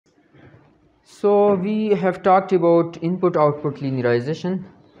So we have talked about input-output linearization.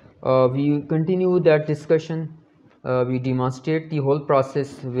 We continue that discussion. We demonstrate the whole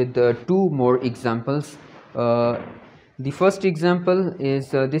process with two more examples. The first example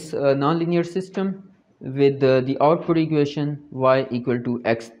is this nonlinear system with the output equation y equal to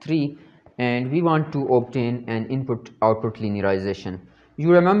x3, and we want to obtain an input-output linearization.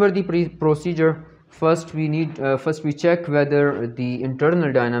 You remember the procedure. First we check whether the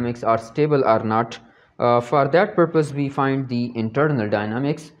internal dynamics are stable or not. For that purpose we find the internal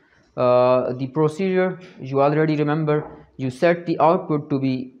dynamics. The procedure you already remember. You set the output to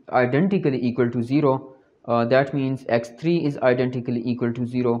be identically equal to 0. That means x3 is identically equal to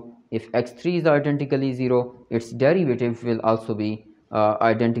 0. If x3 is identically 0, its derivative will also be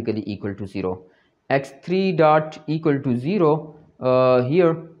identically equal to 0. x3 dot equal to 0,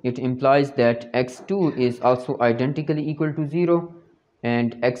 here it implies that x2 is also identically equal to 0,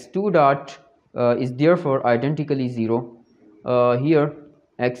 and x2 dot is therefore identically 0. Here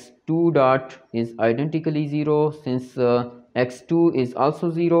x2 dot is identically 0 since x2 is also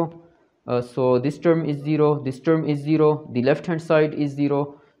 0. So this term is 0, this term is 0, the left hand side is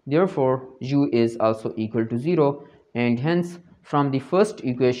 0, therefore u is also equal to 0, and hence from the first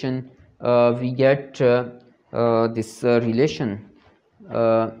equation we get this relation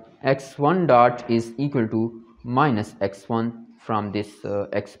x1 dot is equal to minus x1 from this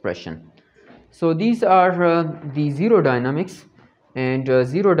expression. So these are the zero dynamics, and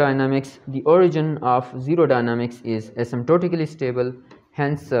zero dynamics, the origin of zero dynamics is asymptotically stable,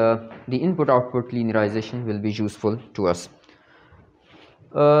 hence the input-output linearization will be useful to us.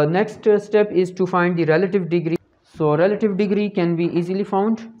 Next step is to find the relative degree. So relative degree can be easily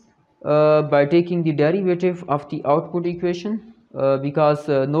found by taking the derivative of the output equation, because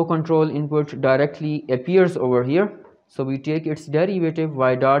no control input directly appears over here. So we take its derivative,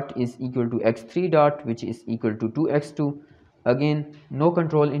 y dot is equal to x3 dot, which is equal to 2x2. Again, no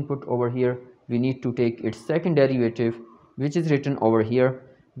control input over here. We need to take its second derivative, which is written over here.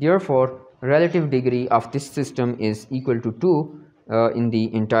 Therefore, relative degree of this system is equal to 2 in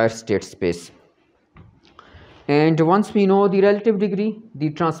the entire state space. And once we know the relative degree,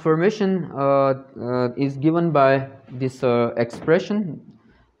 the transformation is given by this expression.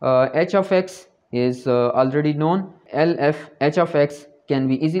 H of x is already known. LF h of x can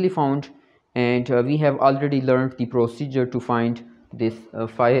be easily found, and we have already learned the procedure to find this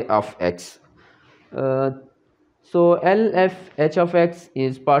phi of x. So LF h of x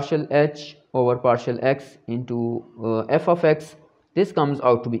is partial h over partial x into f of x. This comes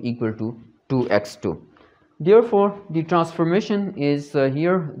out to be equal to 2x2. Therefore, the transformation is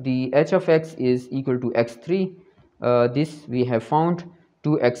here. The h of x is equal to x3. This we have found,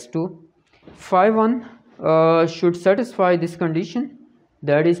 2x2. Phi 1 should satisfy this condition,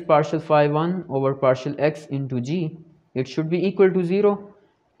 that is partial phi 1 over partial x into g. It should be equal to 0,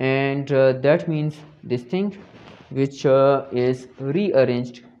 and that means this thing, which is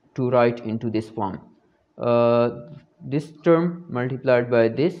rearranged to write into this form. This term multiplied by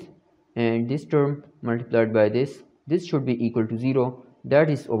this and this term multiplied by this should be equal to 0. That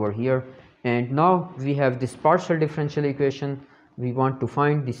is over here. And now we have this partial differential equation. We want to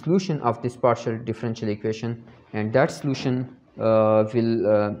find the solution of this partial differential equation, and that solution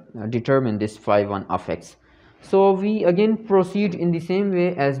will determine this phi 1 of x. So we again proceed in the same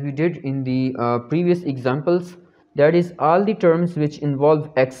way as we did in the previous examples. That is, all the terms which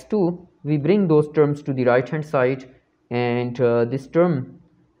involve x2, we bring those terms to the right hand side, and this term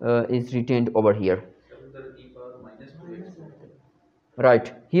is retained over here.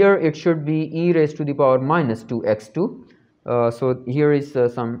 Right, here it should be e raised to the power minus 2x2. So here is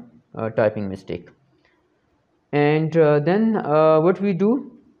some typing mistake. And then what we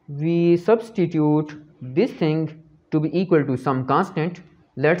do, we substitute this thing to be equal to some constant,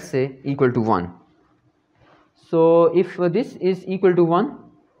 let's say equal to 1. So if this is equal to 1,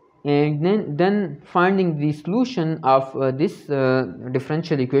 and then finding the solution of this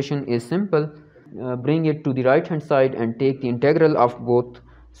differential equation is simple. Bring it to the right hand side and take the integral of both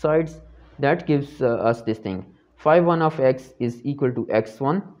sides. That gives us this thing. Phi 1 of x is equal to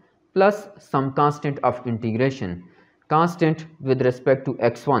x1 plus some constant of integration. Constant with respect to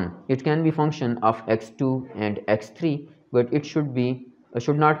x1. It can be function of x2 and x3, but it should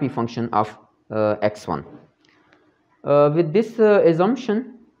not be function of x1. With this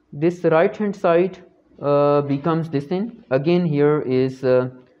assumption, this right hand side becomes this thing. Again, here is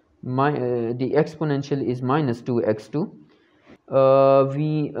the exponential is minus 2x2.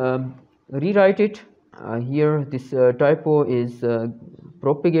 We rewrite it. Here this typo is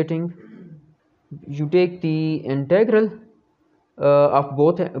propagating. You take the integral of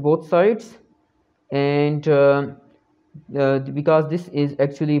both sides, and because this is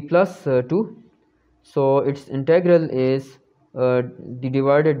actually plus 2, so its integral is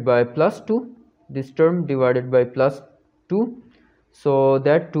divided by plus 2, this term divided by plus 2, so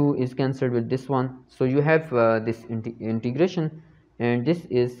that 2 is cancelled with this one, so you have this integration, and this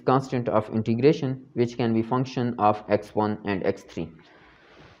is constant of integration, which can be function of x1 and x3.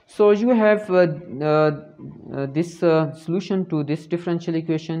 So you have this solution to this differential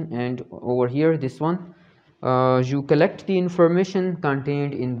equation, and over here this one, you collect the information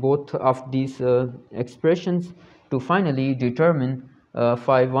contained in both of these expressions to finally determine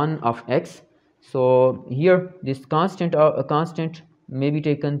phi 1 of x. So here this constant may be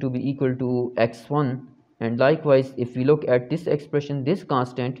taken to be equal to x1, and likewise if we look at this expression, this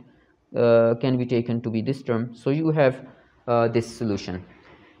constant can be taken to be this term. So you have this solution.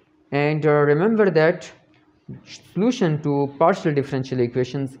 And remember that solution to partial differential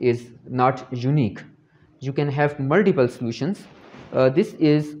equations is not unique. You can have multiple solutions. This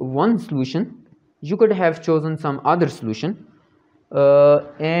is one solution. You could have chosen some other solution.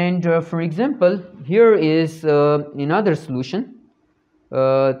 For example, here is another solution.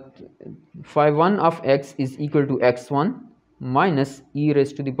 Phi 1 of x is equal to x1 minus e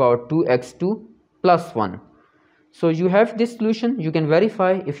raised to the power 2x2 plus 1. So you have this solution. You can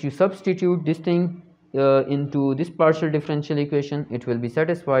verify if you substitute this thing into this partial differential equation, it will be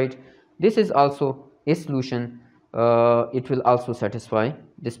satisfied. This is also a solution. It will also satisfy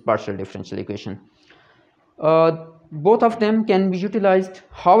this partial differential equation. Both of them can be utilized.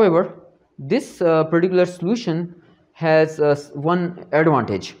 However, this particular solution has one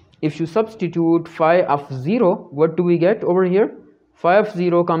advantage. If you substitute phi of 0, what do we get over here? Phi of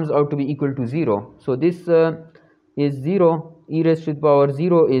 0 comes out to be equal to 0. So this is 0, e raised to the power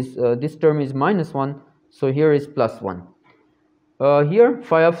 0 is this term is minus 1, so here is plus 1. Here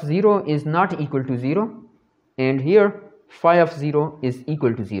phi of 0 is not equal to 0, and here phi of 0 is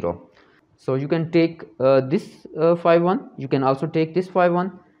equal to 0. So you can take this phi 1, you can also take this phi 1.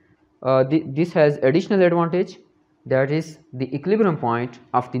 This has additional advantage, that is the equilibrium point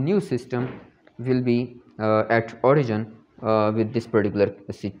of the new system will be at origin with this particular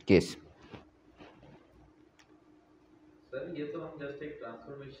case. Sir ये तो हम just एक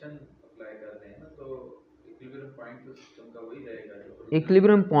transformation apply कर रहे हैं ना, तो equilibrium point तो सिस्टम का वही रहेगा जो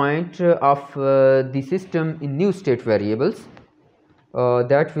equilibrium point of the system in new state variables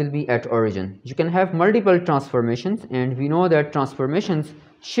that will be at origin. You can have multiple transformations, and we know that transformations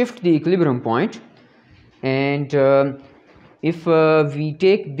shift the equilibrium point, and if we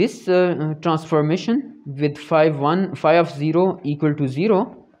take this transformation with phi of 0 equal to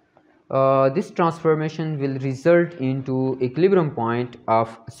 0, this transformation will result into equilibrium point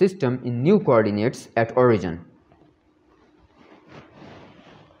of system in new coordinates at origin.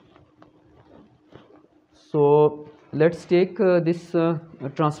 So let's take this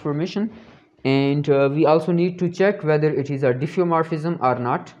transformation, and we also need to check whether it is a diffeomorphism or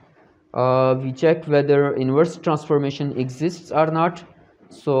not. We check whether inverse transformation exists or not.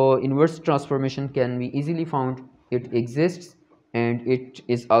 So inverse transformation can be easily found. It exists, and it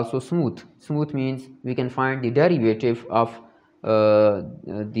is also smooth. Smooth means we can find the derivative of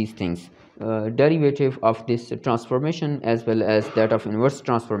these things. Derivative of this transformation as well as that of inverse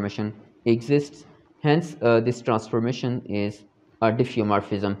transformation exists. Hence, this transformation is a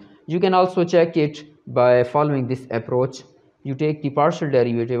diffeomorphism. You can also check it by following this approach. You take the partial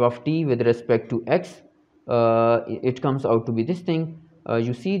derivative of t with respect to x. It comes out to be this thing.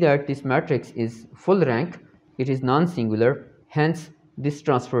 You see that this matrix is full rank. It is non-singular. Hence, this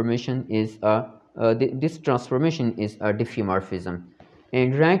transformation is a diffeomorphism.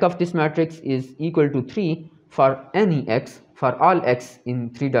 And rank of this matrix is equal to 3 for any x, for all x in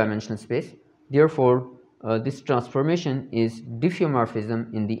 3-dimensional space. Therefore, this transformation is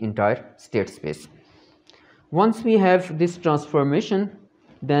diffeomorphism in the entire state space. Once we have this transformation,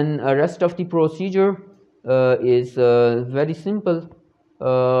 then the rest of the procedure is very simple.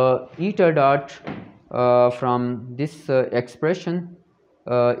 Eta dot from this expression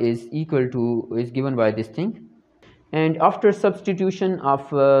is given by this thing, and after substitution of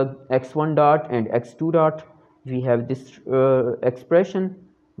x1 dot and x2 dot, we have this expression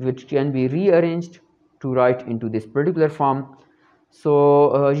which can be rearranged to write into this particular form.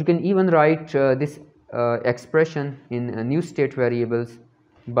 So you can even write this expression in new state variables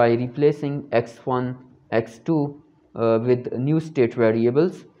by replacing x1, x2 with new state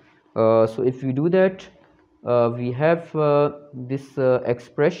variables. So if we do that, we have this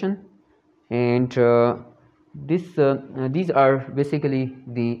expression, and these are basically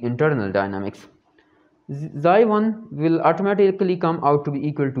the internal dynamics. Xi1 will automatically come out to be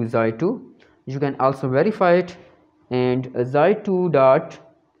equal to Xi2. you can also verify it, and xi2 dot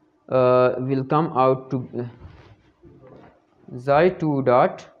will come out to xi2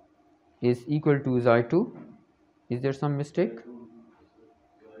 dot is equal to xi2. Is there some mistake?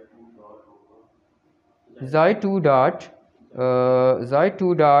 xi2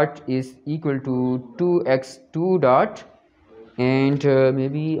 dot is equal to 2x2 dot, and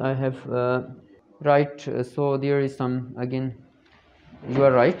maybe I have right, so there is some, again you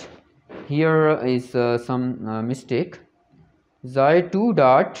are right, here is some mistake. Xi2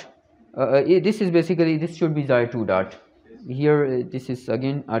 dot this is basically, this should be xi2 dot, here this is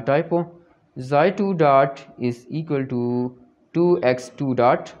again a typo. Xi2 dot is equal to 2x2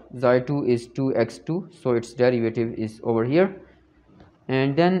 dot, xi2 is 2x2, so its derivative is over here,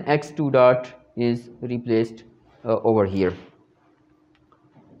 and then x2 dot is replaced over here.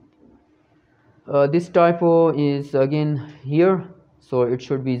 This typo is again here, so it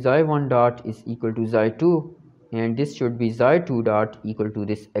should be xi1 dot is equal to xi2, and this should be xi2 dot equal to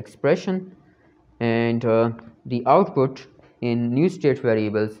this expression, and the output in new state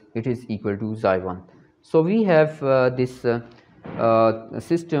variables, it is equal to xi1. So we have this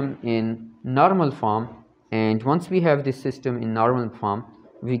system in normal form, and once we have this system in normal form,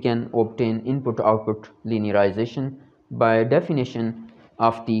 we can obtain input output linearization by definition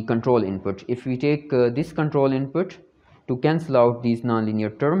of the control input. If we take this control input to cancel out these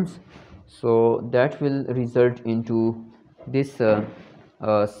nonlinear terms, so that will result into this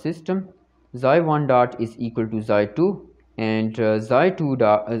system. Xi1 dot is equal to xi2, and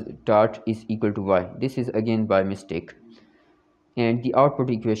xi2 dot is equal to y. This is again by mistake, and the output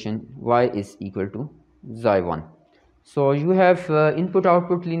equation y is equal to xi1. So you have input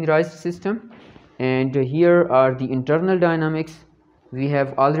output linearized system, and here are the internal dynamics. We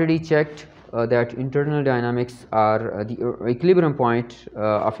have already checked that internal dynamics are the equilibrium point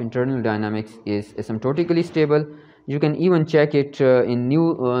of internal dynamics is asymptotically stable. You can even check it in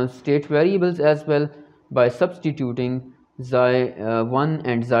new state variables as well by substituting xi1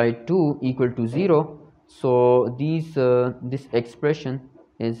 and xi2 equal to 0. So these this expression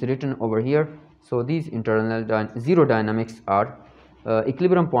is written over here. So these internal zero dynamics are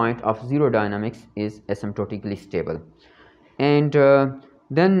equilibrium point of zero dynamics is asymptotically stable, and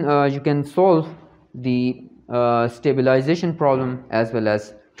then you can solve the stabilization problem as well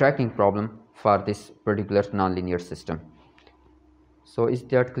as tracking problem for this particular nonlinear system. So is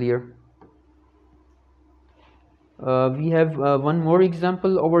that clear? We have one more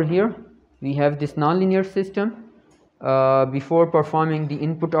example over here. We have this nonlinear system. Before performing the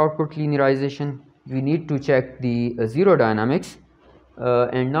input output linearization, we need to check the zero dynamics,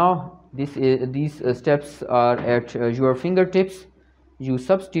 and now these steps are at your fingertips. You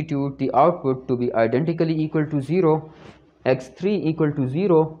substitute the output to be identically equal to 0. x3 equal to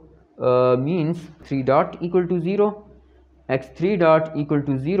 0 means 3 dot equal to 0. x3 dot equal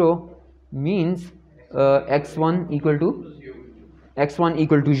to 0 means x1 equal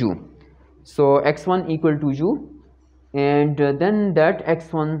to u. So x1 equal to u, and then that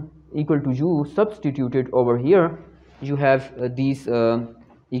x1 equal to u substituted over here, you have these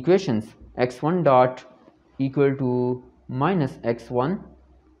equations. x1 dot equal to minus x1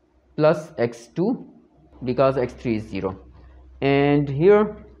 plus x2 because x3 is 0, and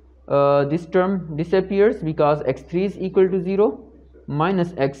here this term disappears because x3 is equal to 0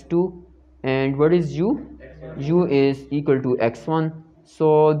 minus x2, and what is u? U is equal to x1.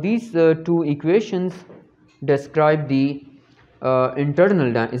 So these two equations describe the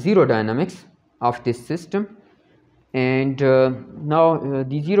internal zero dynamics of this system, and now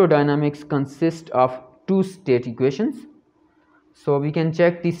the zero dynamics consist of two state equations. So we can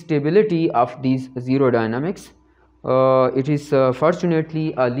check the stability of these zero dynamics. It is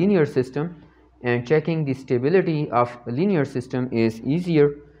fortunately a linear system, and checking the stability of a linear system is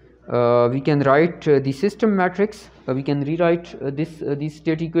easier. We can write the system matrix. We can rewrite these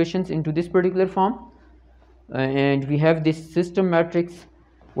state equations into this particular form, and we have this system matrix.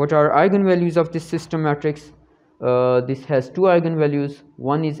 What are eigenvalues of this system matrix? This has two eigenvalues.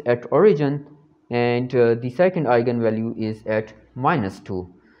 One is at origin, and the second eigenvalue is at -2.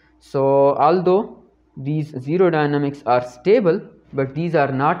 So although these zero dynamics are stable, but these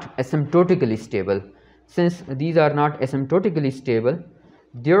are not asymptotically stable. Since these are not asymptotically stable,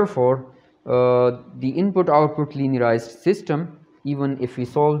 therefore the input output linearized system, even if we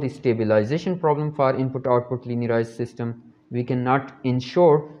solve the stabilization problem for input output linearized system, we cannot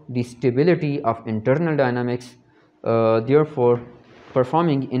ensure the stability of internal dynamics. Therefore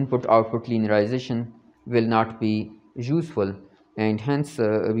performing input output linearization will not be useful, and hence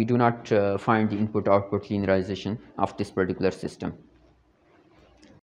we do not find the input output linearization of this particular system.